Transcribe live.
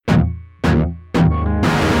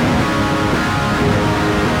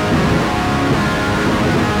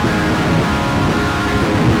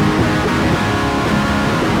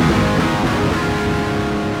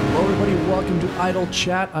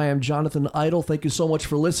Chat. I am Jonathan Idle. Thank you so much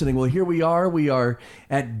for listening. Well, here we are. We are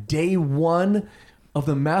at day one of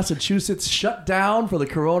the Massachusetts shutdown for the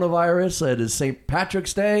coronavirus. It is St.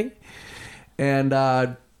 Patrick's Day. And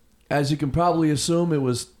as you can probably assume, it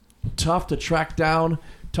was tough to track down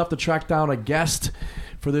a guest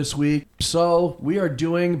for this week. So we are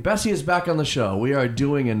doing, Bessie is back on the show. We are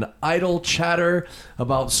doing an idle chatter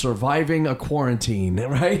about surviving a quarantine,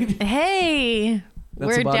 right? Hey,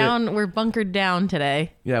 we're down. We're bunkered down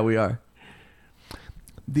today. Yeah, we are.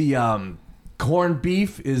 The corned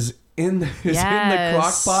beef is in the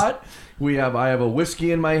crock pot. I have a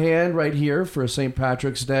whiskey in my hand right here for St.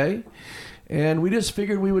 Patrick's Day. And we just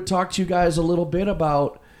figured we would talk to you guys a little bit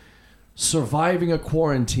about surviving a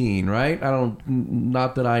quarantine, right?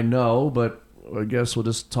 Not that I know, but I guess we'll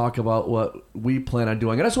just talk about what we plan on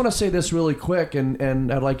doing. And I just want to say this really quick,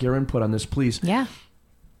 and I'd like your input on this, please. Yeah.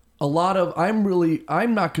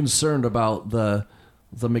 I'm not concerned about the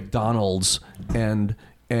McDonald's and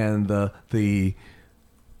the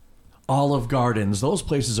Olive Gardens. Those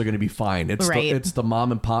places are going to be fine. It's the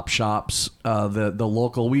mom and pop shops, the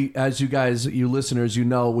local. As you listeners,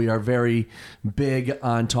 we are very big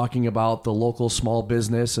on talking about the local small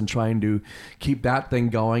business and trying to keep that thing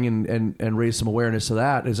going and raise some awareness of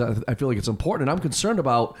that. I feel like it's important. And I'm concerned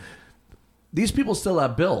about these people still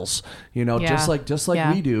have bills, just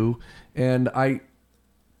like we do. And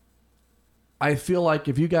I feel like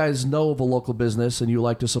if you guys know of a local business and you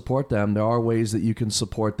like to support them, there are ways that you can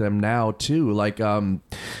support them now too. Like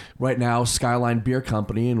right now, Skyline Beer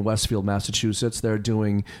Company in Westfield, Massachusetts, they're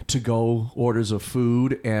doing to-go orders of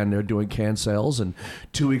food and they're doing can sales. And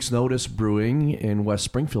 2 Weeks Notice Brewing in West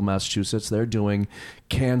Springfield, Massachusetts, they're doing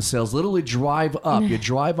can sales. Literally drive up. You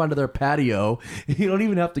drive onto their patio. You don't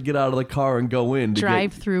even have to get out of the car and go in.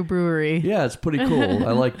 Drive-through brewery. Yeah, it's pretty cool.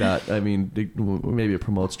 I like that. I mean, maybe it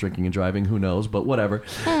promotes drinking and driving. Who knows? But whatever.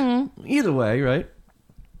 Either way, right?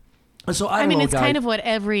 So I mean, it's kind of what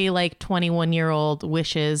every 21-year-old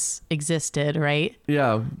wishes existed, right?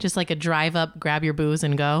 Yeah. Just like a drive up, grab your booze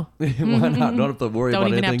and go. Why not? Don't have to worry about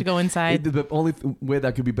anything. Don't even have to go inside. The only way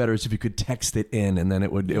that could be better is if you could text it in, and then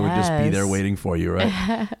it would just be there waiting for you,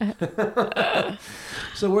 right?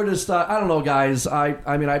 So we're just I don't know, guys.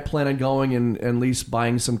 I mean, I plan on going and at least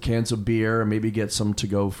buying some cans of beer and maybe get some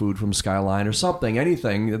to-go food from Skyline or something.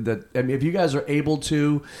 Anything that if you guys are able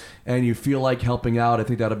to and you feel like helping out, I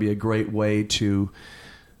think that'll be a great way to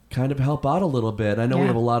kind of help out a little bit. I know we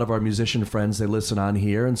have a lot of our musician friends, they listen on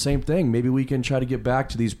here, and same thing. Maybe we can try to get back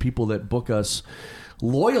to these people that book us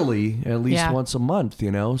loyally at least once a month,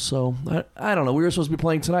 So I don't know. We were supposed to be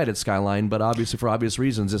playing tonight at Skyline, but obviously for obvious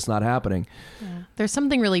reasons, it's not happening. Yeah. There's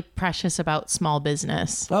something really precious about small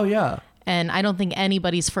business. Oh, yeah. And I don't think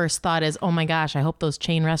anybody's first thought is, oh my gosh, I hope those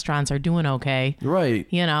chain restaurants are doing okay. Right.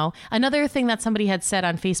 Another thing that somebody had said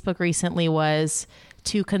on Facebook recently was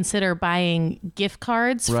to consider buying gift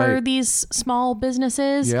cards for these small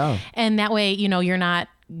businesses. Yeah. And that way, you're not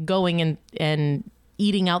going and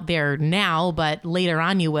eating out there now, but later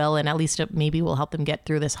on you will, and at least it maybe will help them get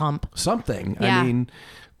through this hump. Something. Yeah. I mean,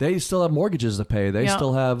 they still have mortgages to pay. They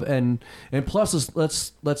still have, and plus,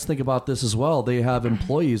 let's think about this as well. They have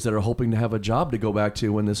employees that are hoping to have a job to go back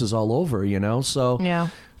to when this is all over, So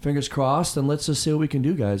fingers crossed, and let's just see what we can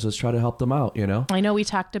do, guys. Let's try to help them out, I know we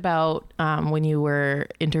talked about when you were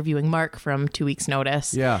interviewing Mark from 2 Weeks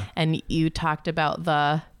Notice. Yeah. And you talked about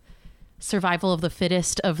the survival of the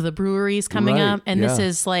fittest of the breweries coming up. And this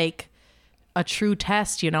is like a true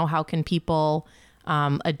test, how can people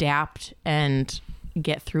adapt and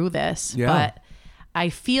get through this. Yeah. But I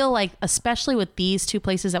feel like, especially with these two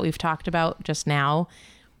places that we've talked about just now,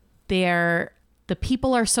 the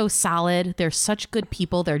people are so solid. They're such good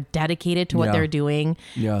people. They're dedicated to what they're doing.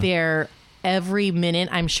 Yeah. They're every minute,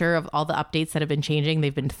 I'm sure, of all the updates that have been changing,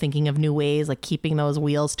 they've been thinking of new ways, like keeping those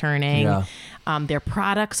wheels turning. Yeah. Their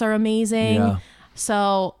products are amazing. Yeah.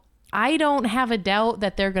 So I don't have a doubt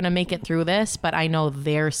that they're going to make it through this, but I know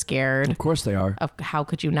they're scared. Of course they are. How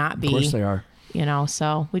could you not be? Of course they are.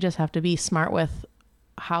 So we just have to be smart with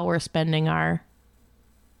how we're spending our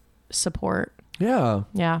support. Yeah.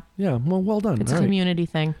 Yeah. Yeah. Well done. It's a community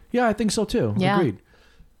thing. Yeah, I think so too. Yeah. Agreed.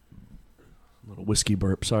 A little whiskey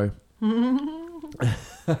burp. Sorry.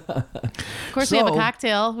 Of course, we have a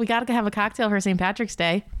cocktail. We got to have a cocktail for St. Patrick's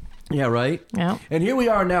Day. Yeah, right? Yeah. And here we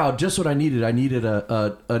are now, just what I needed. I needed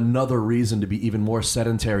another reason to be even more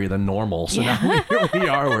sedentary than normal. So now here we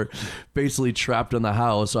are. We're basically trapped in the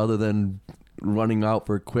house other than running out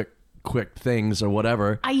for quick things or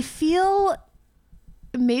whatever. I feel,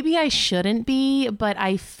 maybe I shouldn't be, but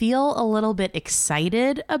I feel a little bit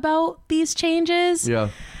excited about these changes. Yeah.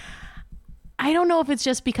 I don't know if it's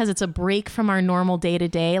just because it's a break from our normal day to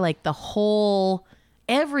day. Like the whole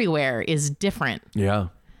everywhere is different. Yeah.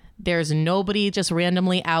 There's nobody just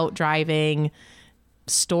randomly out driving.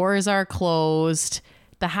 Stores are closed.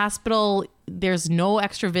 The hospital, there's no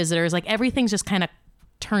extra visitors. Like everything's just kind of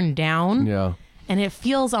turned down. Yeah. And it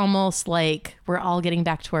feels almost like we're all getting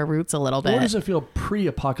back to our roots a little bit. Or does it feel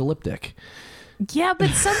pre-apocalyptic? Yeah, but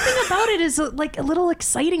something about it is like a little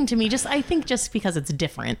exciting to me. I think just because it's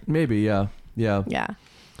different. Maybe, yeah. Yeah. Yeah.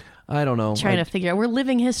 I don't know. Trying to figure out. We're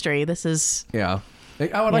living history. This is... Yeah.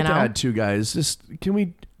 I would like to add too, guys. Just, can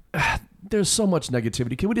we... There's so much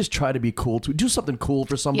negativity. Can we just try to be cool? To do something cool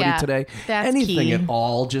for somebody today? That's anything key. At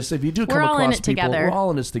all. Just if you do come we're across all in it people, together. we're all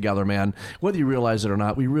in this together, man. Whether you realize it or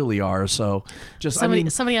not, we really are. So just somebody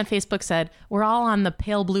on Facebook said we're all on the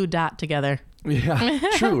pale blue dot together. Yeah,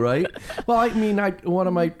 true, right? Well, I mean, one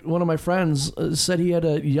of my friends said he had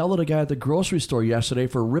to yell at a guy at the grocery store yesterday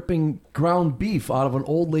for ripping ground beef out of an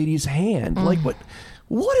old lady's hand. Like,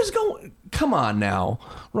 what is going? Come on now,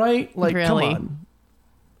 right? Like, really? Come on.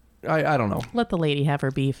 I don't know. Let the lady have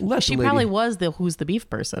her beef. She probably was the who's the beef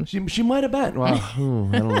person. She might have been. Well,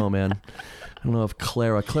 I don't know, man. I don't know if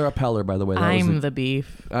Clara Peller, by the way. I'm the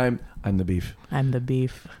beef. I'm the beef. I'm the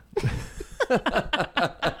beef.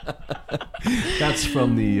 That's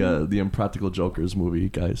from the Impractical Jokers movie,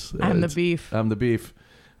 guys. I'm the beef. I'm the beef.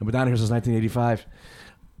 I've been down here since 1985.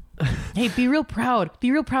 Hey, be real proud.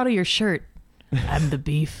 Be real proud of your shirt. I'm the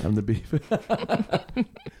beef. I'm the beef.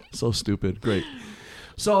 So stupid. Great.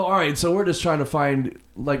 So, all right. So we're just trying to find,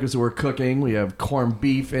 like, as we're cooking, we have corned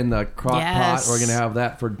beef in the crock pot. We're going to have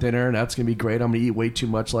that for dinner, and that's going to be great. I'm going to eat way too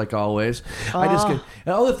much, like always. And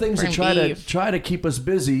other things to try to keep us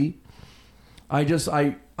busy.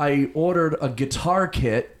 I ordered a guitar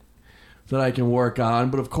kit that I can work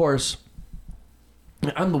on, but of course,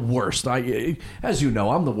 I'm the worst. As you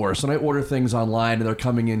know, I'm the worst, and I order things online, and they're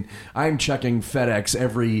coming in. I'm checking FedEx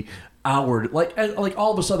every hour, like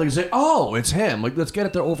all of a sudden they say, "Oh, it's him." Like, let's get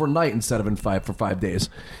it there overnight instead of for 5 days.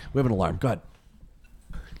 We have an alarm. Go ahead.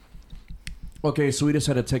 Okay, so we just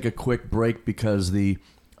had to take a quick break because the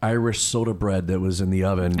Irish soda bread that was in the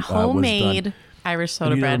oven homemade. Was done. Irish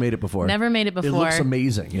soda bread. Never made it before. Never made it before. It looks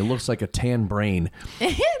amazing. It looks like a tan brain.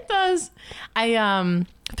 It does. I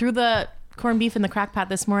threw the corned beef in the crock pot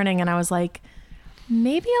this morning, and I was like,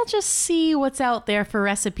 maybe I'll just see what's out there for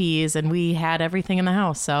recipes. And we had everything in the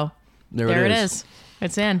house, so there it is.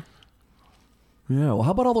 It's in. Yeah. Well,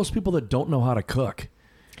 how about all those people that don't know how to cook?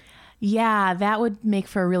 Yeah, that would make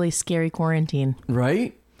for a really scary quarantine.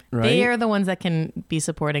 Right? They are the ones that can be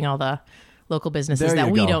supporting all the local businesses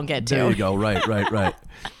that we don't get to. There you go. Right.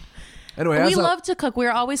 Anyway, we love to cook.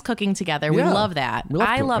 We're always cooking together. Yeah, we love that.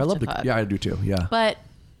 I love to cook. Yeah, I do too. Yeah. But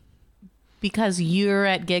because you're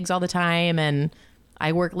at gigs all the time and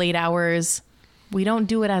I work late hours, we don't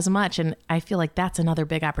do it as much. And I feel like that's another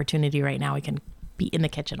big opportunity right now. We can be in the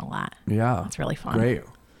kitchen a lot. Yeah. It's really fun. Great.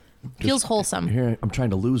 Feels wholesome. Here, I'm trying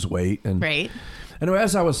to lose weight. And right. Anyway,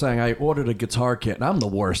 as I was saying, I ordered a guitar kit, and I'm the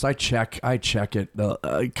worst. I check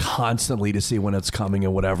it constantly to see when it's coming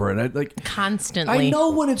and whatever. And constantly. I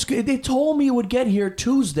know when it's. They told me it would get here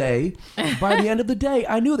Tuesday. By the end of the day,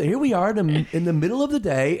 I knew that. Here we are in the middle of the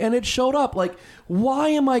day, and it showed up. Like, why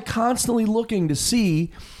am I constantly looking to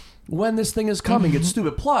see when this thing is coming? It's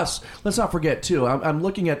stupid. Plus, let's not forget too. I'm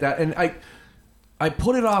looking at that, and I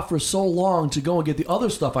put it off for so long to go and get the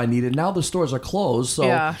other stuff I needed. Now the stores are closed.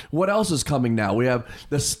 So what else is coming now? We have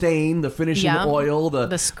the stain, the finishing oil,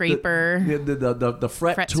 the scraper, the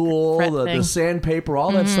fret tool, the sandpaper.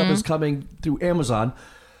 All that stuff is coming through Amazon.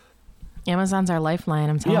 Amazon's our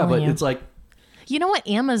lifeline, I'm telling you. Yeah, but it's like... You know what?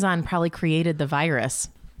 Amazon probably created the virus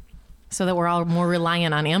so that we're all more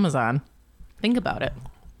reliant on Amazon. Think about it.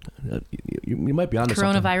 You might be onto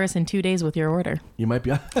something. Coronavirus in 2 days with your order. You might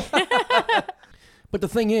be on... But the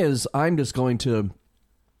thing is, I'm just going to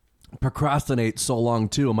procrastinate so long,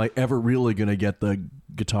 too. Am I ever really going to get the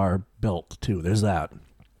guitar built, too? There's that.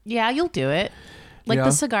 Yeah, you'll do it. Like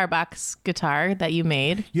the cigar box guitar that you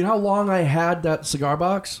made. You know how long I had that cigar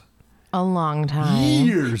box? A long time.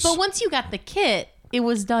 Years. But once you got the kit, it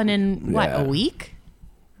was done in, a week?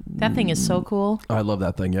 That thing is so cool. I love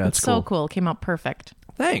that thing. Yeah, it's cool. So cool. It came out perfect.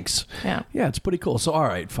 Thanks. Yeah. Yeah, it's pretty cool. So, all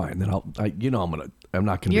right, fine. Then I'm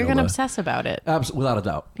not going to. You're going to obsess about it. Without a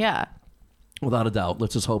doubt. Yeah. Without a doubt.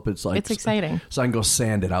 Let's just hope it's like... It's exciting. So I can go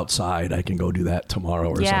sand it outside. I can go do that tomorrow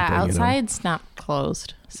or something. Yeah, outside's not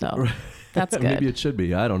closed. So that's good. Maybe it should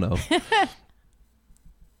be. I don't know.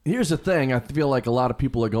 Here's the thing. I feel like a lot of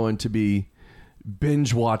people are going to be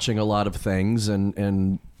binge watching a lot of things.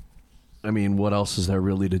 And I mean, what else is there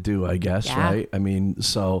really to do, I guess, right? I mean,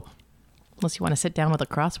 so... Unless you want to sit down with a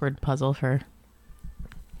crossword puzzle for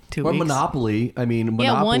 2 Or weeks. Monopoly. I mean, Monopoly.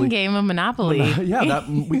 Yeah, one game of Monopoly.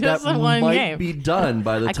 That might game. be done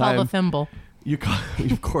by the I time. call the thimble.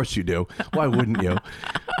 Of course you do. Why wouldn't you?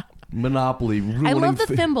 Monopoly. I love the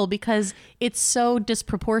thimble because it's so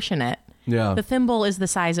disproportionate. Yeah. The thimble is the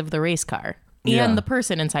size of the race car and Yeah. the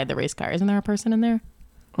person inside the race car. Isn't there a person in there?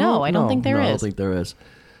 No, I don't think there is. I don't think there is.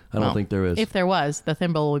 I don't think there is. If there was, the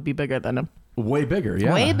thimble would be bigger than him. Way bigger,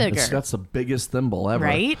 yeah. Way bigger. That's the biggest thimble ever.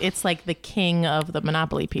 Right? It's like the king of the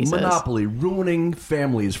Monopoly pieces. Monopoly, ruining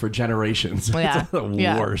families for generations. Yeah. It's the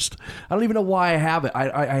Yeah. worst. I don't even know why I have it.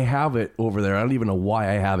 I have it over there. I don't even know why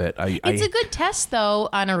I have it. It's a good test, though,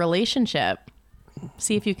 on a relationship.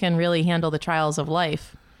 See if you can really handle the trials of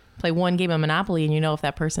life. Play one game of Monopoly and you know if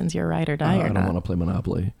that person's your ride or die or I don't not. want to play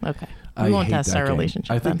Monopoly. Okay. I We won't hate test that our game.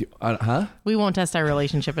 relationship. I think, then. We won't test our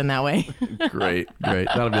relationship in that way. Great.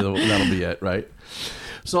 That'll be it, right?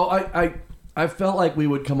 So I felt like we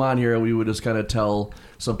would come on here and we would just kind of tell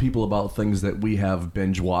some people about things that we have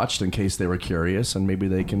binge watched in case they were curious, and maybe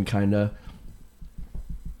they can kind of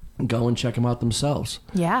go and check them out themselves.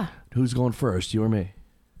 Yeah. Who's going first, you or me?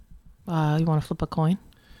 You want to flip a coin?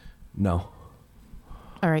 No.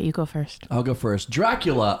 All right, you go first. I'll go first.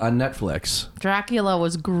 Dracula on Netflix. Dracula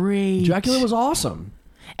was great. Dracula was awesome.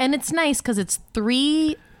 And it's nice because it's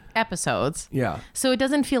 3 episodes. Yeah. So it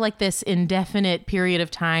doesn't feel like this indefinite period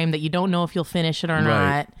of time that you don't know if you'll finish it or Right.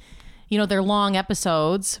 not. You know, they're long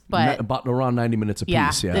episodes, but About around 90 minutes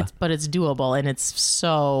apiece, yeah. but it's doable, and it's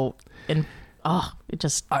so it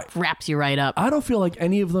just wraps you right up. I don't feel like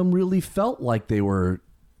any of them really felt like they were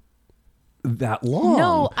that long.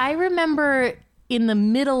 No, I remember in the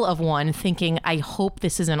middle of one thinking, I hope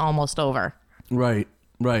this isn't almost over. Right.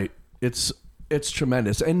 It's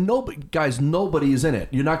tremendous. And nobody is in it.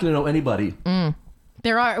 You're not going to know anybody.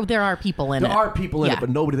 There are people in it. There are people in it, but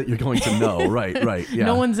nobody that you're going to know. Right. Yeah.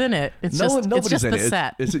 No one's in it. It's Nobody's just in the it.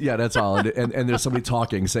 set. Yeah, that's all. And there's somebody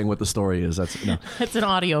talking, saying what the story is. That's It's an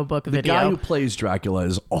audiobook video. The guy who plays Dracula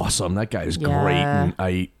is awesome. That guy is great. And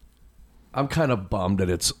I'm kind of bummed that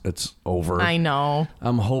it's over. I know.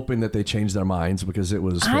 I'm hoping that they change their minds because it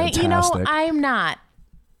was fantastic. I'm not.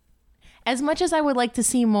 As much as I would like to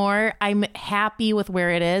see more, I'm happy with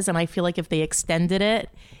where it is, and I feel like if they extended it,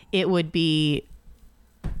 it would be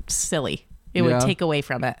silly. It would take away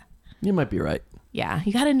from it. You might be right. Yeah,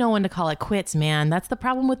 you got to know when to call it quits, man. That's the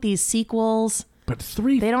problem with these sequels. But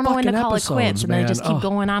they don't know when to call it quits, and man. they just keep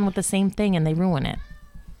going on with the same thing, and they ruin it.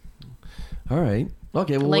 All right.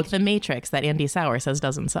 Okay. Well, like The Matrix that Andy Sauer says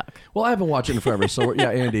doesn't suck. Well, I haven't watched it in forever, so yeah,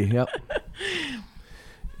 Andy. Yep.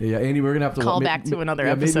 Yeah, Andy, we're gonna have to call back to another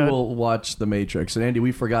episode. Maybe we'll watch The Matrix. And Andy,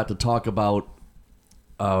 we forgot to talk about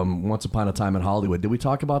Once Upon a Time in Hollywood. Did we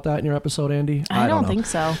talk about that in your episode, Andy? I don't think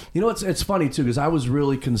so. You know, it's funny too because I was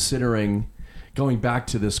really considering going back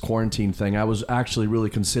to this quarantine thing. I was actually really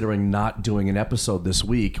considering not doing an episode this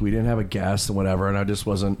week. We didn't have a guest and whatever, and I just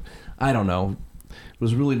wasn't. I don't know.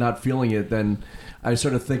 Was really not feeling it. Then I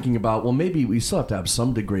started thinking about, well, maybe we still have to have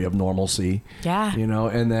some degree of normalcy. Yeah. You know,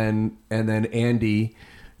 and then Andy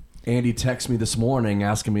texted me this morning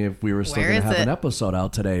asking me if we were still going to have an episode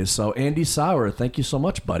out today. So Andy Sauer, thank you so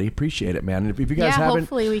much, buddy. Appreciate it, man. And if you guys haven't,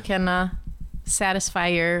 hopefully we can satisfy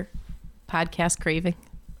your podcast craving.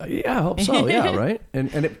 Yeah, I hope so. Yeah, right. And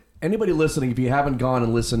if anybody listening, if you haven't gone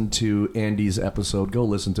and listened to Andy's episode, go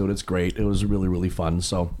listen to it. It's great. It was really, really fun.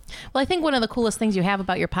 So, well, I think one of the coolest things you have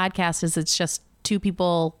about your podcast is it's just 2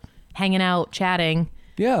 people hanging out, chatting.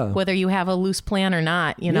 Yeah. Whether you have a loose plan or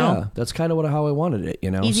not, you know. Yeah, that's kind of how I wanted it,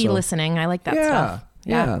 you know. Easy listening. I like that stuff.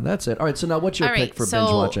 Yeah, that's it. All right, so now what's your pick for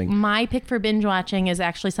binge watching? My pick for binge watching is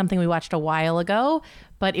actually something we watched a while ago,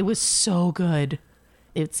 but it was so good.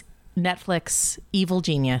 It's Netflix Evil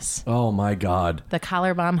Genius. Oh my God. The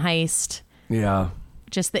collar bomb heist. Yeah.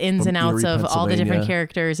 Just the ins and outs of all the different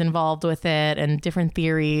characters involved with it and different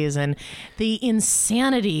theories and the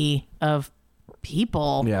insanity of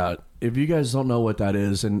people. Yeah. If you guys don't know what that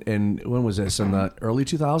is, and when was this? In the early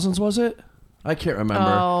 2000s, was it? I can't remember.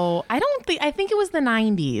 Oh, I think it was the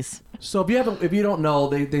 90s. So if you don't know,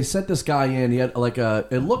 they sent this guy in. He had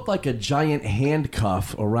it looked like a giant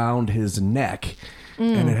handcuff around his neck,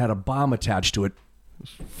 and it had a bomb attached to it.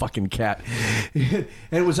 Fucking cat. And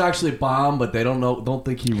it was actually a bomb, but they don't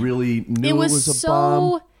think he really knew it was a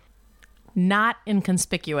bomb. So not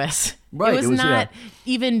inconspicuous. Right. It was not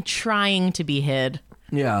even trying to be hid.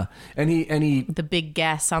 Yeah, and he the big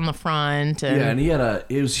gas on the front. And he had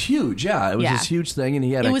it was huge. Yeah, it was this huge thing, and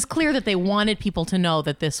he had. It was clear that they wanted people to know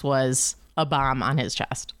that this was a bomb on his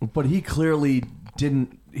chest. But he clearly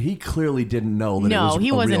didn't. He clearly didn't know that. No, it was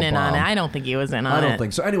he wasn't in bomb. on it. I don't think he was in on it. I don't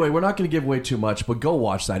think so. Anyway, we're not going to give away too much, but go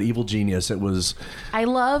watch that Evil Genius. It was. I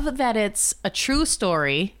love that it's a true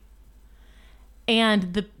story.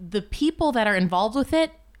 And the people that are involved with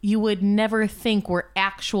it, you would never think were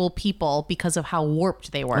actual people because of how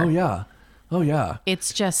warped they were. Oh yeah.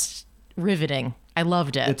 It's just riveting. I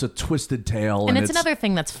loved it. It's a twisted tale, and it's another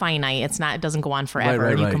thing that's finite. It's not. It doesn't go on forever.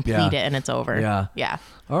 Right, you complete it and it's over. Yeah.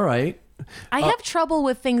 All right. I have trouble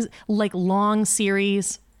with things like long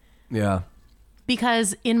series. Yeah.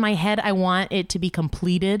 Because in my head, I want it to be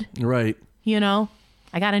completed. Right. You know,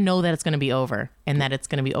 I got to know that it's going to be over and that it's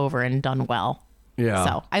going to be over and done well. Yeah.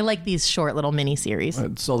 So I like these short little mini series.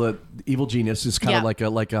 So the Evil Genius is kind of like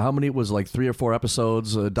a how many was like 3 or 4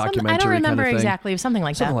 episodes, a documentary. I don't remember kind of thing. exactly. Something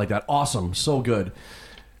like that. Awesome. So good.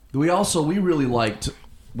 We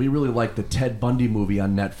really liked the Ted Bundy movie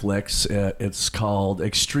on Netflix. It's called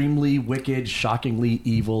Extremely Wicked, Shockingly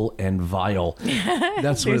Evil, and Vile.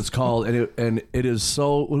 That's what it's called. And it is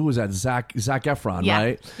so. Who was that? Zac Efron,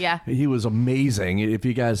 right? Yeah. He was amazing. If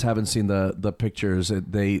you guys haven't seen the pictures,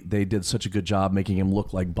 they did such a good job making him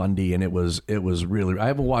look like Bundy, and it was really. I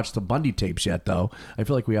haven't watched the Bundy tapes yet, though. I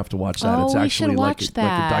feel like we have to watch that. Oh, it's we actually should watch like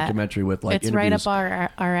that. a documentary with like it's interviews. right up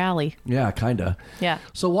our alley. Yeah, kinda. Yeah.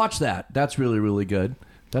 So watch that. That's really, really good.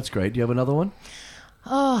 That's great. Do you have another one?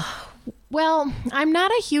 Well, I'm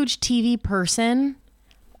not a huge TV person.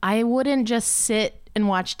 I wouldn't just sit and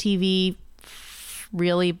watch TV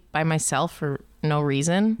really by myself for no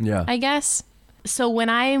reason. Yeah. I guess. So when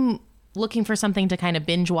I'm looking for something to kind of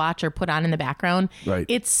binge watch or put on in the background, Right.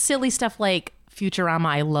 it's silly stuff like Futurama.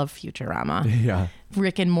 I love Futurama. Yeah.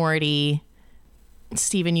 Rick and Morty,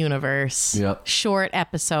 Steven Universe. Yep. Short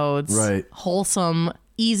episodes. Right. Wholesome.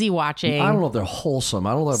 Easy watching. I don't know if they're wholesome.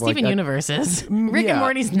 I don't know if Steven Universe is. Rick and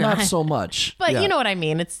Morty's not so much. But you know what I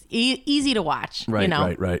mean. It's easy to watch. Right, you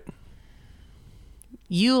know? right.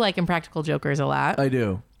 You like Impractical Jokers a lot. I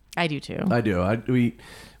do. I do too.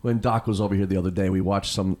 When Doc was over here the other day, we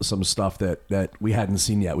watched some stuff that we hadn't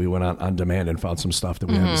seen yet. We went on demand and found some stuff that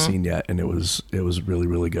we hadn't seen yet, and it was really,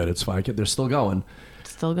 really good. It's fine. They're still going.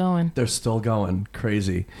 Still going. They're still going.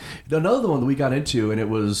 Crazy. Another one that we got into,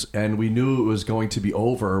 and we knew it was going to be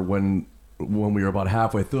over when we were about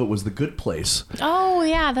halfway through it, was The Good Place. Oh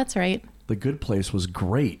yeah, that's right. The Good Place was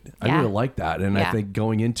great. I Yeah. really liked that. And I think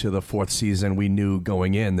going into the 4th season, we knew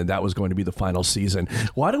going in that was going to be the final season.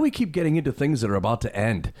 Why do we keep getting into things that are about to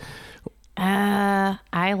end? I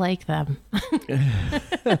like them.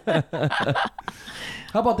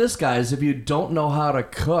 How about this, guys? If you don't know how to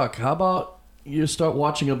cook, how about you start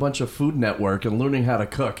watching a bunch of Food Network and learning how to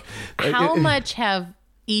cook? How much have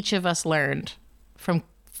each of us learned from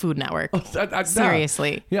Food Network?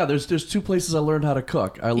 Seriously. Yeah, there's 2 places I learned how to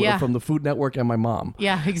cook. I learned from the Food Network and my mom.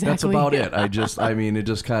 Yeah, exactly. That's about it. I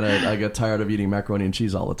got tired of eating macaroni and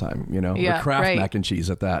cheese all the time, you know. Yeah, the Kraft right. mac and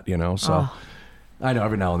cheese at that, you know. So I know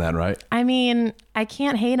every now and then, right? I mean, I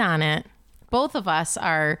can't hate on it. Both of us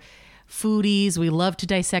are foodies. We love to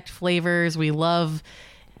dissect flavors. We love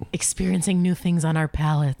experiencing new things on our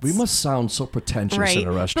palates. We must sound so pretentious in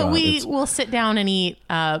a restaurant. But we'll sit down and eat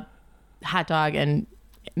hot dog and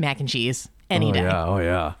mac and cheese any day.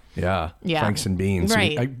 Yeah. Franks and beans.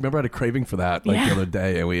 Right. I remember I had a craving for that the other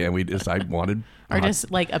day, and we just I wanted just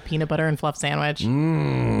like a peanut butter and fluff sandwich.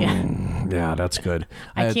 Yeah, that's good.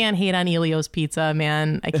 I can't hate on Elio's pizza,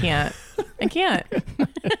 man. I can't.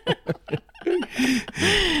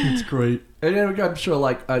 It's great. And I'm sure,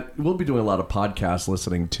 like, we'll be doing a lot of podcast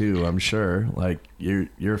listening too. I'm sure, like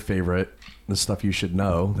your favorite, the stuff you should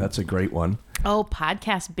know. That's a great one. Oh,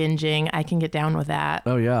 podcast binging. I can get down with that.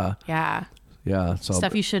 Oh yeah. Yeah. So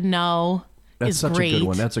stuff you should know. That's such great. a good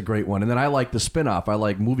one. That's a great one. And then I like the spinoff. I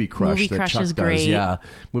like Movie Crush. Movie that Crush Chuck is does. great. Yeah,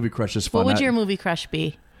 Movie Crush is fun. What would your movie crush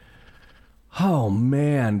be? Oh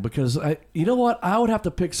man, because you know what? I would have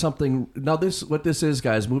to pick something. Now what this is,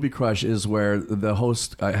 guys. Movie Crush is where the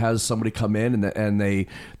host has somebody come in and they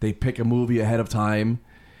pick a movie ahead of time.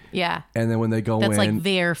 Yeah. And then when they go That's in, like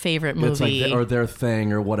their favorite movie. it's like or their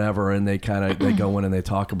thing or whatever, and they go in and they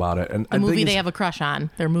talk about it. And a movie they have a crush on.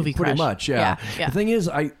 Their movie crush. Pretty much, yeah. The thing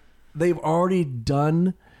is, they've already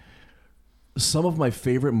done some of my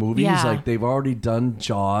favorite movies. Yeah. Like they've already done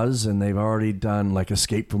Jaws, and they've already done like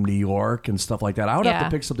Escape from New York and stuff like that. I would have to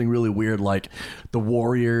pick something really weird like The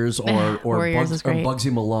Warriors or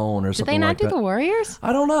Bugsy Malone or something like that. Did they not do The Warriors?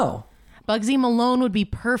 I don't know. Bugsy Malone would be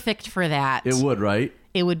perfect for that. It would, right?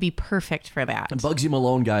 It would be perfect for that. And Bugsy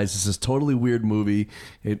Malone, guys, is this totally weird movie.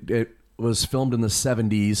 It was filmed in the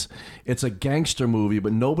 70s. It's a gangster movie,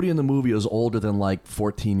 but nobody in the movie is older than like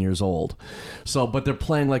 14 years old. So, but they're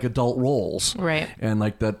playing like adult roles. Right. And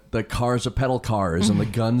like the cars are pedal cars and the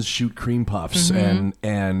guns shoot cream puffs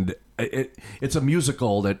and it's a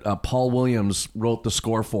musical that Paul Williams wrote the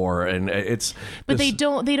score for, and it's. But they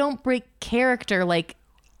don't break character like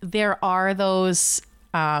there are those,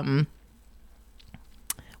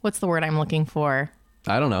 what's the word I'm looking for?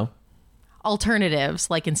 I don't know. Alternatives,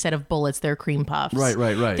 like instead of bullets, they're cream puffs. Right.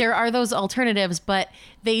 There are those alternatives, but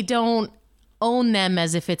they don't own them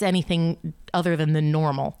as if it's anything other than the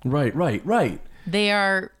normal. Right. They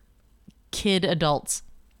are kid adults.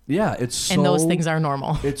 Yeah, it's so... And those things are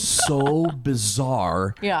normal. It's so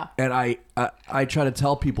bizarre. Yeah. And I try to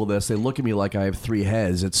tell people this. They look at me like I have 3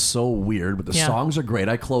 heads. It's so weird, but the songs are great.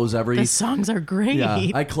 I close every... The songs are great. Yeah,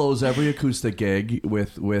 I close every acoustic gig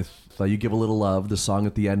with You Give a Little Love, the song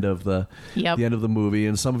at the end of the end of the movie.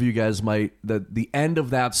 And some of you guys might... The end of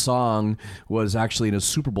that song was actually in a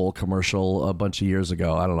Super Bowl commercial a bunch of years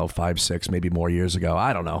ago. I don't know, 5, 6, maybe more years ago.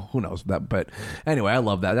 I don't know. Who knows? But anyway, I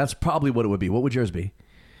love that. That's probably what it would be. What would yours be?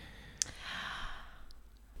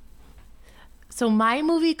 So my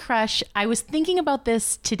movie crush, I was thinking about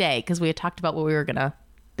this today because we had talked about what we were going to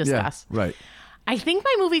discuss. Yeah, right. I think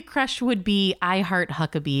my movie crush would be I Heart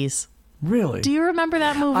Huckabees. Really? Do you remember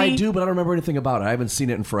that movie? I do, but I don't remember anything about it. I haven't seen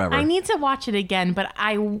it in forever. I need to watch it again, but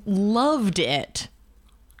I loved it.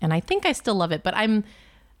 And I think I still love it, but I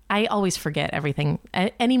always forget everything.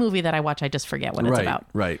 Any movie that I watch, I just forget what it's about.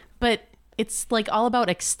 Right. But it's like all about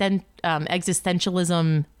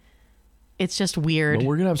existentialism. It's just weird. Well,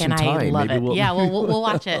 we're going to have some and time. I love Maybe it. Yeah, we'll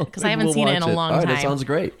watch it because I haven't seen it in a long time. That sounds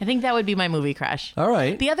great. I think that would be my movie crush. All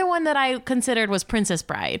right. The other one that I considered was Princess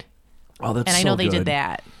Bride. Oh, that's so good. And I know they did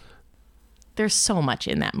that. There's so much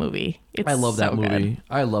in that movie. I love that movie. Good.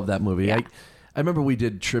 I love that movie. Yeah. I remember we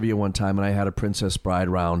did trivia one time and I had a Princess Bride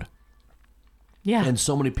round. Yeah. And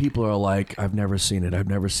so many people are like, I've never seen it.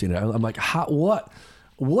 I'm like, what?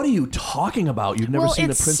 What are you talking about? You've never seen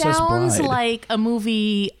The Princess Bride. It sounds like a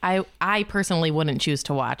movie I personally wouldn't choose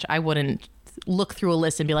to watch. I wouldn't look through a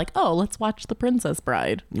list and be like, oh, let's watch The Princess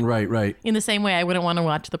Bride. Right. In the same way, I wouldn't want to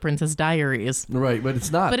watch The Princess Diaries. Right, but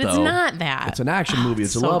it's not, But it's not that. It's an action movie.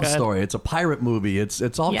 It's a love story. It's a pirate movie.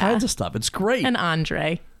 It's all kinds of stuff. It's great. And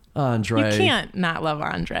Andre. You can't not love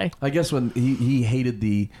Andre. I guess when he hated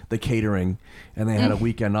the catering and they had a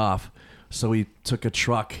weekend off, so he took a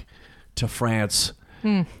truck to France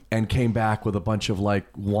and came back with a bunch of like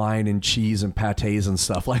wine and cheese and pâtés and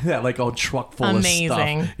stuff like that, like a truck full of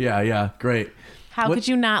stuff. Yeah, great. How could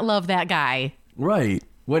you not love that guy? Right.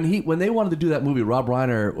 When they wanted to do that movie, Rob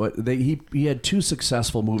Reiner, he had 2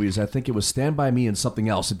 successful movies. I think it was Stand By Me and something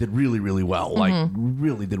else. It did really, really well. Like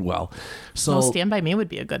really did well. So Stand By Me would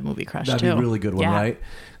be a good movie crush too. That'd be a really good one, right?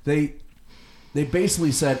 They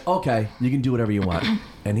basically said, okay, you can do whatever you want.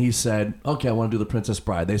 And he said, okay, I want to do The Princess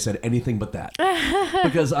Bride. They said anything but that.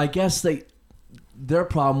 Because I guess their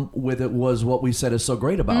problem with it was what we said is so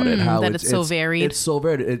great about it. How that it's so varied. It's so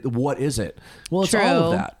varied. What is it? Well, it's True. all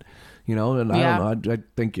of that. You know, and I don't know. I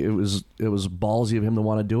think it was ballsy of him to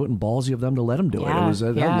want to do it and ballsy of them to let him do it.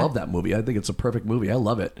 I love that movie. I think it's a perfect movie. I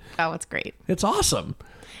love it. Oh, it's great. It's awesome.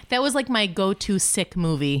 That was like my go-to sick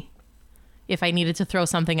movie. If I needed to throw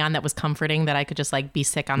something on that was comforting, that I could just like be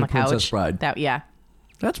sick on the couch. Princess Bride.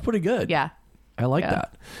 That's pretty good. Yeah. I like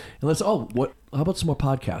that. And how about some more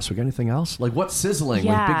podcasts? We got anything else? Like What's Sizzling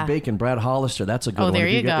with Big Bacon, Brad Hollister. That's a good one. There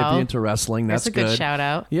you go. If you're into wrestling, that's a good shout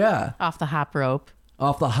out. Yeah. Off the Hop Rope.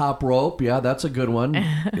 Off the Hop Rope. Yeah, that's a good one.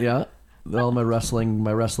 Yeah. All my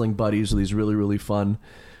wrestling buddies are these really, really fun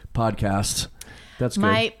podcasts. That's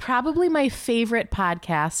good. Probably my favorite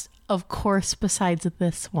podcast, of course, besides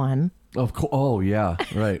this one. Of course. Oh, yeah.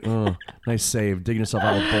 Right. Oh, nice save. Digging yourself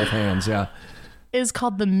out with both hands. Yeah. It's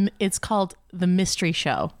called The Mystery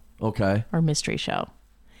Show. Okay. Or Mystery Show.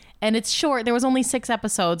 And it's short. There was only 6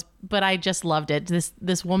 episodes, but I just loved it.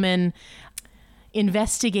 This woman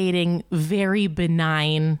investigating very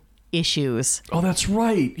benign issues. Oh, that's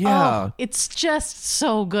right. Yeah. Oh, it's just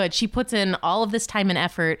so good. She puts in all of this time and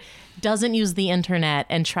effort, doesn't use the internet,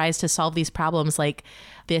 and tries to solve these problems. Like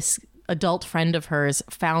this adult friend of hers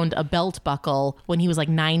found a belt buckle when he was like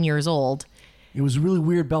 9 years old. It was a really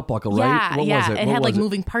weird belt buckle, right? What was it? It had like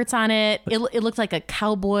moving parts on it. It looked like a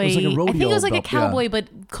cowboy. It was like a rodeo I think it was like belt, a cowboy, but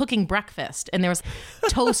cooking breakfast. And there was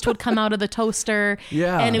toast would come out of the toaster.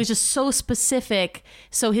 Yeah. And it was just so specific.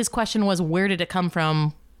 So his question was, where did it come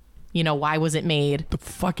from? You know, why was it made? The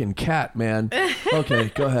fucking cat, man. Okay,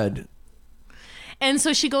 go ahead. And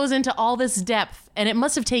so she goes into all this depth, and it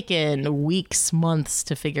must have taken weeks, months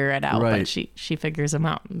to figure it out. Right. But she figures them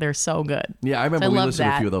out. They're so good. Yeah, I remember we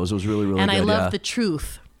listened to a few of those. It was really, really good. And I love The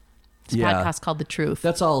Truth. It's a podcast called The Truth.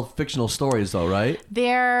 That's all fictional stories, though, right?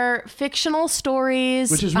 They're fictional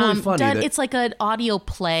stories. Which is really funny. It's like an audio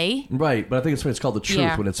play. Right, but I think it's called The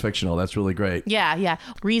Truth when it's fictional. That's really great. Yeah.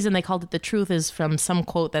 Reason they called it The Truth is from some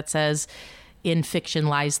quote that says, "In fiction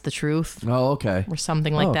lies the truth." Oh, okay. Or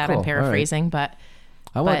something like that. Cool. I'm paraphrasing, but...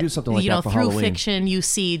 I want to do something like that for through Halloween. fiction, you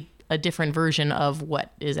see a different version of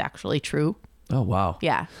what is actually true. Oh wow.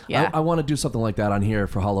 Yeah. I want to do something like that on here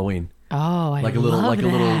for Halloween. Oh, I like a love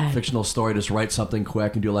little fictional story. Just write something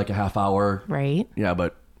quick and do like a half hour. Right. Yeah,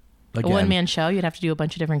 but again, a one-man show. You'd have to do a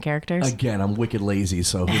bunch of different characters. Again, I'm wicked lazy,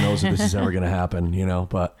 so who knows if this is ever going to happen?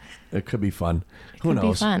 But it could be fun. Who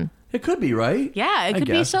knows? Be fun. It could be, right? Yeah, it could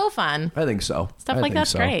be so fun. I think so. Stuff like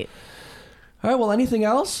that's great. All right. Well, anything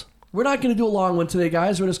else? We're not going to do a long one today,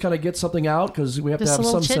 guys. We're just kind of get something out because we have to have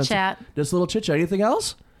some chit chat. Just a little chit chat. Anything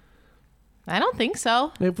else? I don't think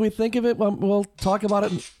so. If we think of it, we'll talk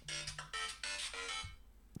about it.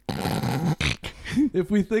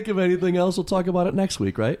 If we think of anything else, we'll talk about it next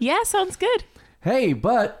week, right? Yeah, sounds good. Hey,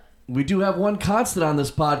 but we do have one constant on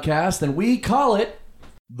this podcast, and we call it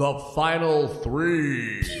The Final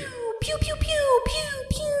Three. Pew, pew, pew, pew, pew,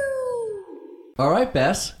 pew. All right,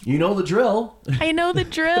 Bess, you know the drill. I know the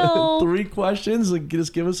drill. 3 questions, and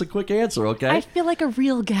just give us a quick answer, okay? I feel like a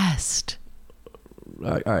real guest.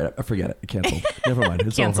 All right, I forget it. Cancel. Never mind.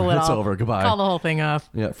 It's Cancel over. it It's all. over. Goodbye. Call the whole thing off.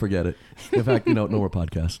 Yeah, forget it. In fact, no more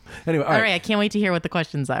podcasts. Anyway, all right. I can't wait to hear what the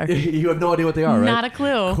questions are. You have no idea what they are, right? Not a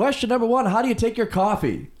clue. Question number 1, how do you take your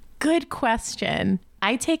coffee? Good question.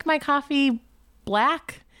 I take my coffee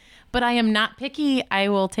black, but I am not picky. I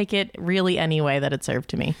will take it really any way that it's served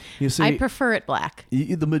to me. You see, I prefer it black.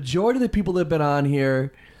 The majority of the people that have been on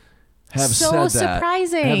here have so said that.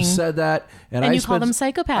 surprising. Have said that. And you call them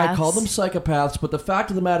psychopaths. I call them psychopaths, but the fact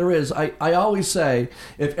of the matter is, I always say,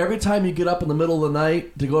 if every time you get up in the middle of the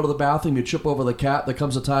night to go to the bathroom, you trip over the cat, there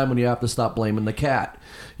comes a time when you have to stop blaming the cat.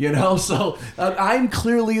 So I'm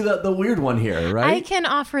clearly the weird one here, right? I can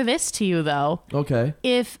offer this to you, though. Okay.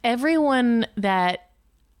 If everyone that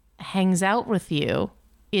hangs out with you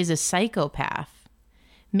is a psychopath,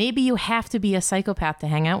 maybe you have to be a psychopath to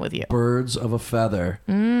hang out with you. Birds of a feather.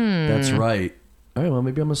 That's right. All right, well,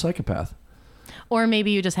 maybe I'm a psychopath. Or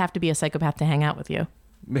maybe you just have to be a psychopath to hang out with you.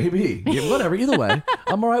 Maybe. Yeah, whatever. Either way.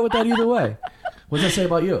 I'm all right with that either way. What does that say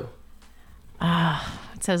about you?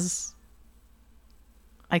 It says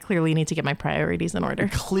I clearly need to get my priorities in order.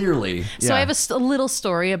 Clearly. Yeah. So I have a little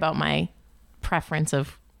story about my preference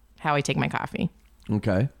of how I take my coffee.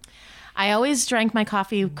 Okay. I always drank my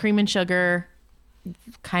coffee cream and sugar,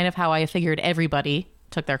 kind of how I figured everybody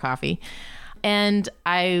took their coffee. And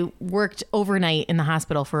I worked overnight in the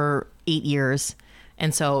hospital for 8 years.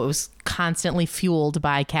 And so it was constantly fueled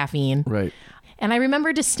by caffeine. Right. And I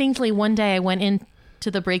remember distinctly one day I went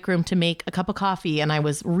into the break room to make a cup of coffee, and I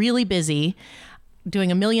was really busy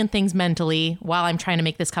doing a million things mentally while I'm trying to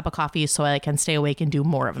make this cup of coffee so I can stay awake and do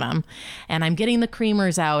more of them. And I'm getting the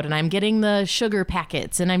creamers out, and I'm getting the sugar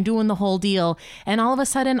packets, and I'm doing the whole deal. And all of a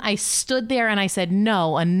sudden I stood there and I said,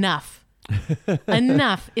 no, enough.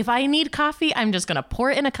 Enough. If I need coffee, I'm just going to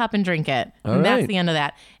pour it in a cup and drink it. And that's the end of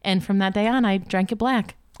that. And from that day on, I drank it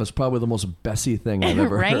black. That's probably the most Bessie thing I've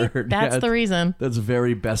ever right? heard. That's the reason. That's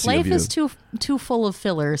very Bessie Life of you. is too full of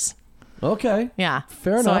fillers. Okay. Yeah.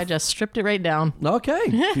 Fair enough. So I just stripped it right down. Okay.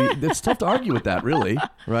 It's tough to argue with that, really.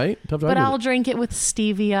 Right? Tough to But argue I'll with. drink it with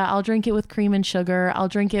stevia. I'll drink it with cream and sugar. I'll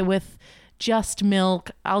drink it with just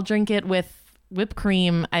milk. I'll drink it with whipped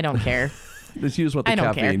cream. I don't care. Just use what the I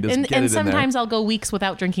don't caffeine. care. Just And get it in sometimes I'll go weeks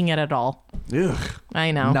without drinking it at all. there. Ugh.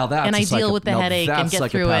 I know. Now that's and a I deal with the now headache and that's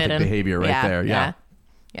get through it. psychopathic And behavior right there. Yeah.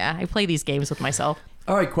 Yeah. I play these games with myself.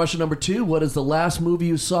 All right. Question number 2. What is the last movie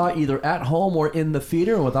you saw either at home or in the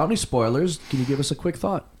theater? And without any spoilers, can you give us a quick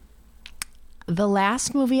thought? The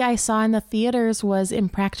last movie I saw in the theaters was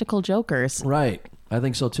Impractical Jokers. Right. I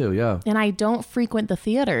think so too. Yeah. And I don't frequent the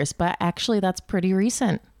theaters, but actually that's pretty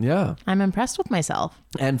recent. Yeah. I'm impressed with myself.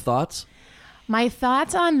 And thoughts? My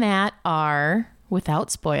thoughts on that are, without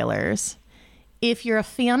spoilers, if you're a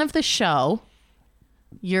fan of the show,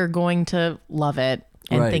 you're going to love it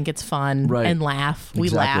and think it's fun and laugh. We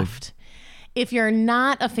laughed. If you're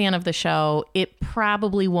not a fan of the show, it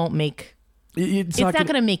probably won't make... It's not going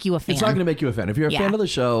to make you a fan. It's not going to make you a fan. If you're a fan of the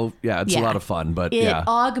show, it's a lot of fun. But it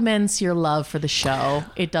augments your love for the show.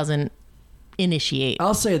 It doesn't initiate.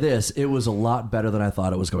 I'll say this. It was a lot better than I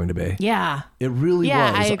thought it was going to be. Yeah. It really was.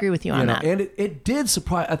 Yeah, I agree with you on that. And it did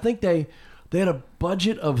surprise. I think they had a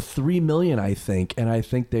budget of $3 million, I think, and I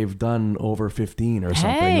think they've done over 15 or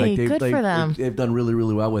something. Hey, good for them. They've done really,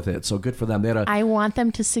 really well with it. So good for them. I want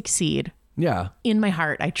them to succeed. Yeah. In my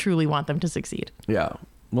heart, I truly want them to succeed. Yeah.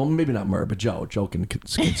 Well, maybe not Murr, but Joe. Joe can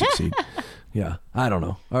succeed. Yeah. I don't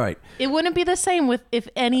know. All right. It wouldn't be the same if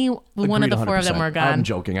any one of the 4 of them were gone. I'm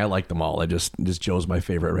joking. I like them all. Just Joe's my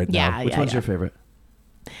favorite right now. Which one's your favorite?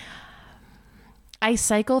 I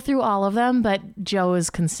cycle through all of them, but Joe is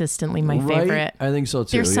consistently my favorite. I think so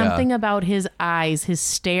too. There's something about his eyes, his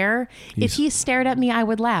stare. If he stared at me, I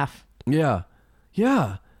would laugh. Yeah.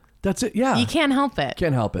 Yeah. That's it. Yeah. You can't help it.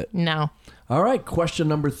 Can't help it. No. All right. Question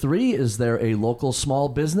number 3. Is there a local small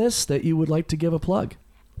business that you would like to give a plug?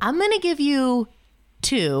 I'm going to give you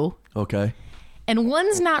 2. Okay. And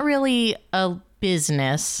one's not really a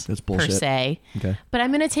business That's per bullshit. se. Okay. But I'm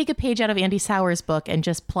going to take a page out of Andy Sauer's book and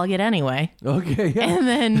just plug it anyway. Okay. Yeah. And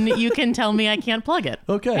then you can tell me I can't plug it.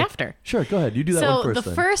 Okay. After. Sure. Go ahead. You do that one first. So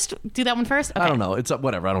the first, do that one first? Okay. I don't know. It's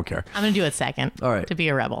whatever. I don't care. I'm going to do it second. All right. To be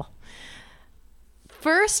a rebel.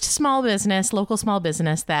 First small business, local small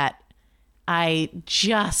business that I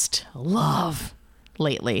just love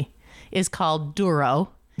lately is called Duro.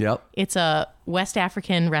 Yep. It's a West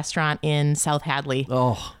African restaurant in South Hadley.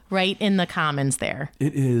 Oh. Right in the Commons there.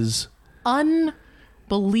 It is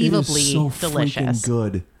unbelievably so delicious. Freaking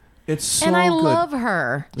good. It's so and I good. love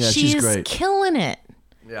her. Yeah, she's great. Killing it.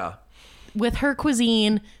 Yeah. With her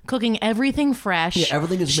cuisine, cooking everything fresh. Yeah,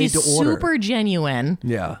 everything is made to order. She's super genuine.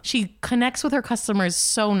 Yeah. She connects with her customers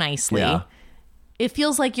so nicely. Yeah. It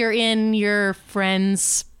feels like you're in your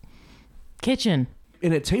friend's kitchen.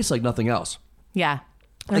 And it tastes like nothing else. Yeah.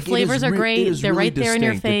 The Like, flavors are great. They're really right there in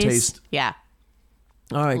your distinct. face. Yeah.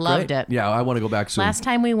 All right, Loved great. it. Yeah, I want to go back soon. Last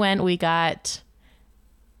time we went, we got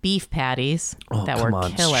beef patties that come were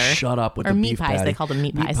on. killer. Shut up with or the meat beef pies. patty. They called them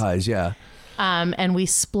meat pies. Meat pies, yeah. And we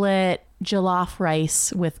split jollof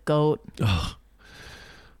rice with goat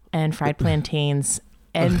and fried plantains.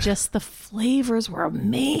 And just the flavors were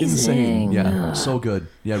amazing. Insane. Yeah, so good.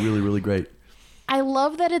 Yeah, really, really great. I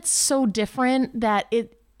love that it's so different that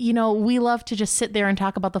we love to just sit there and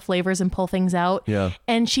talk about the flavors and pull things out. Yeah.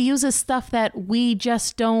 And she uses stuff that we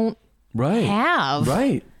just don't have.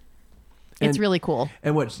 Right. It's really cool.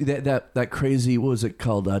 And what that crazy, what was it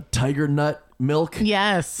called? Tiger nut milk?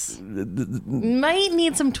 Yes. Might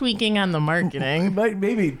need some tweaking on the marketing.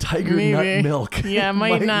 Maybe tiger nut milk. Yeah,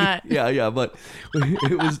 might not. Yeah, but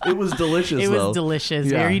it was delicious. It though. was delicious.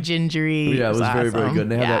 Yeah. Very gingery. Yeah, it was very, awesome. very good.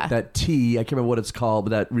 And they Yeah. have that tea. I can't remember what it's called,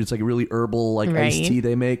 but it's like a really herbal Right. iced tea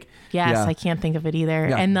they make. Yes, Yeah. I can't think of it either.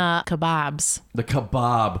 Yeah. And the kebabs. The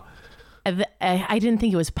kebab. I didn't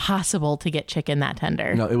think it was possible to get chicken that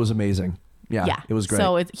tender. No, it was amazing. Yeah, it was great.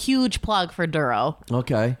 So it's huge plug for Duro.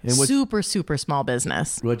 Okay. And Super, super small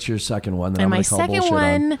business. what's your second one? That And I'm my gonna call second bullshit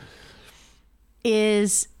on? one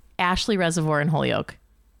is Ashley Reservoir in Holyoke.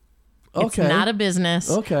 It's Okay. not a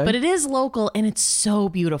business, Okay. but it is local and it's so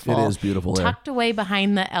beautiful. It is beautiful there. Tucked away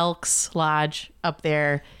behind the Elks Lodge up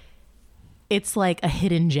there. It's like a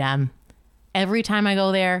hidden gem. Every time I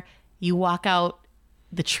go there, you walk out,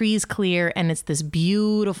 the tree's clear, and it's this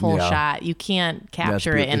beautiful Yeah. shot. You can't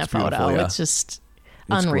capture it in a it's photo. beautiful, yeah. It's just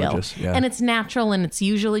unreal. gorgeous, yeah. And it's natural and it's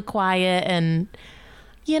usually quiet and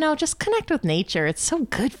just connect with nature. It's so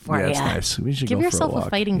good for you. Yeah, it's nice. We should Give go for yourself a walk,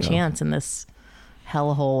 fighting chance in this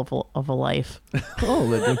hellhole of a life.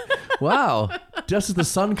 Oh, wow. Just as the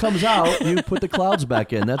sun comes out, you put the clouds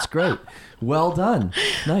back in. That's great. Well done.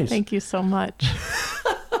 Nice. Thank you so much.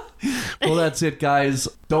 Well, that's it, guys.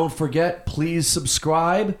 Don't forget, please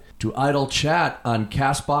subscribe to Idle Chat on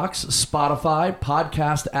CastBox, Spotify,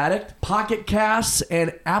 Podcast Addict, Pocket Casts,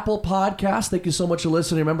 and Apple Podcasts. Thank you so much for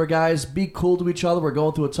listening. Remember, guys, be cool to each other. We're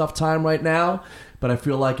going through a tough time right now, but I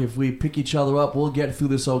feel like if we pick each other up, we'll get through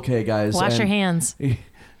this okay, guys. Wash your hands.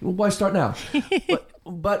 Why start now?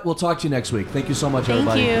 but we'll talk to you next week. Thank you so much, Thank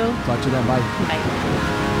everybody. you. Talk to you then. Bye.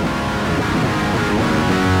 Bye.